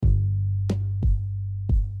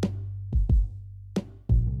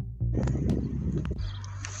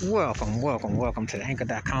Welcome to the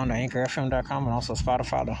Anchor.com, the AnchorFM.com, and also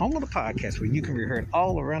Spotify, the home of the podcast, where you can be heard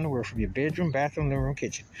all around the world from your bedroom, bathroom, living room,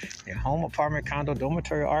 kitchen, your home, apartment, condo,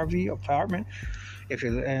 dormitory, RV, apartment. If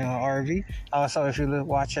you're in an RV, also if you're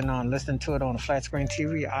listening to it on a flat screen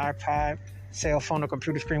TV, iPod, cell phone, or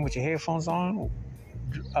computer screen with your headphones on,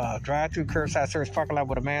 drive through curbside service parking lot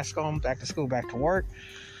with a mask on, back to school, back to work.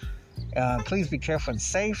 Please be careful and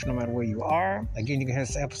safe no matter where you are. Again, you can hear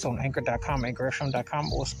this episode on Anchor.com,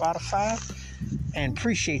 AnchorFM.com, or Spotify. And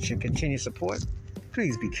appreciate your continued support.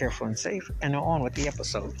 Please be careful and safe. And on with the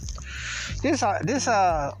episode. This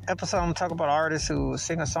episode, I'm talking about an artist who was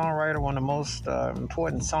singer-songwriter, one of the most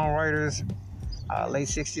important songwriters, late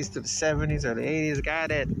 60s to the 70s or the 80s. A guy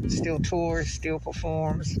that still tours, still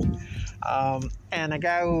performs. And a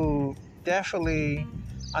guy who definitely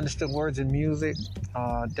understood words and music,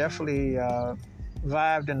 definitely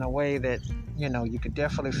vibed in a way that, you could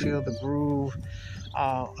definitely feel the groove,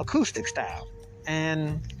 acoustic style,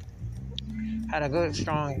 and had a good,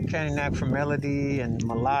 strong canny knack for melody and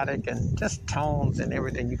melodic and just tones and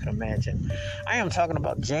everything you can imagine. I am talking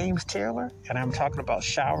about James Taylor, and I'm talking about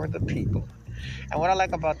Shower the People. And what I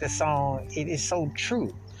like about this song, it is so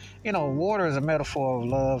true. Water is a metaphor of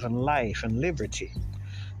love and life and liberty.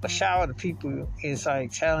 But shower the people is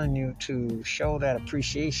like telling you to show that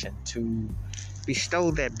appreciation, to bestow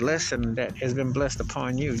that blessing that has been blessed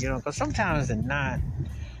upon you, because sometimes they're not.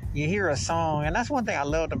 You hear a song, and that's one thing I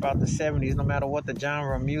loved about the 70s, no matter what the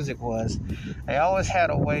genre of music was, they always had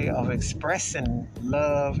a way of expressing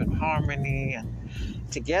love and harmony and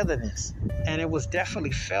togetherness, and it was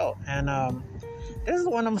definitely felt. And this is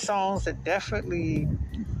one of them songs that definitely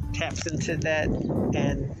taps into that,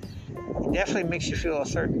 and it definitely makes you feel a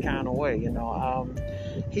certain kind of way,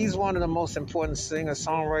 He's one of the most important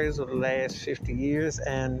singer-songwriters of the last 50 years,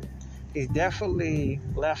 and he's definitely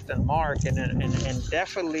left a mark, and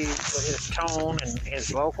definitely with his tone and his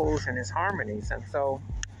vocals and his harmonies. And so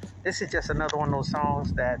this is just another one of those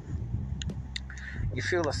songs that you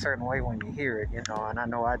feel a certain way when you hear it, and I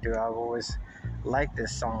know I do. I've always liked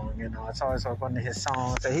this song, It's always like one of his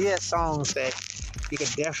songs. So he has songs that you can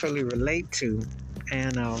definitely relate to,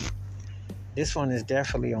 and this one is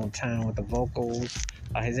definitely on time with the vocals.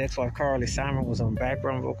 His ex-wife Carly Simon was on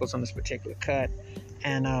background vocals on this particular cut,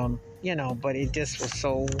 and but it just was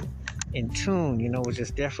so in tune. It was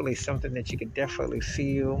just definitely something that you could definitely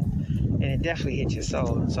feel, and it definitely hit your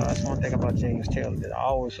soul. And so that's one thing about James Taylor that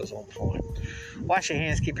always was on point. Wash your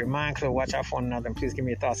hands, keep your mind clear, watch out for one another, and please give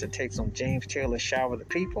me your thoughts and takes on James Taylor's Shower the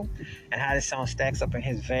People and how this song stacks up in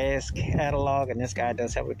his vast catalog. And this guy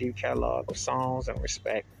does have a deep catalog of songs and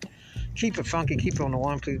respect. Keep it funky, keep it on the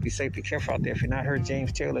one. Please be safe, be careful out there. If you've not heard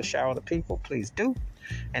James Taylor Shower the People, please do.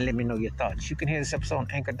 And let me know your thoughts. You can hear this episode on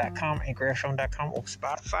Anchor.com, AnchorFM.com, or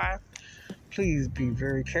Spotify. Please be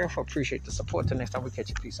very careful. Appreciate the support. Till next time we catch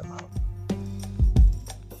you. Peace out.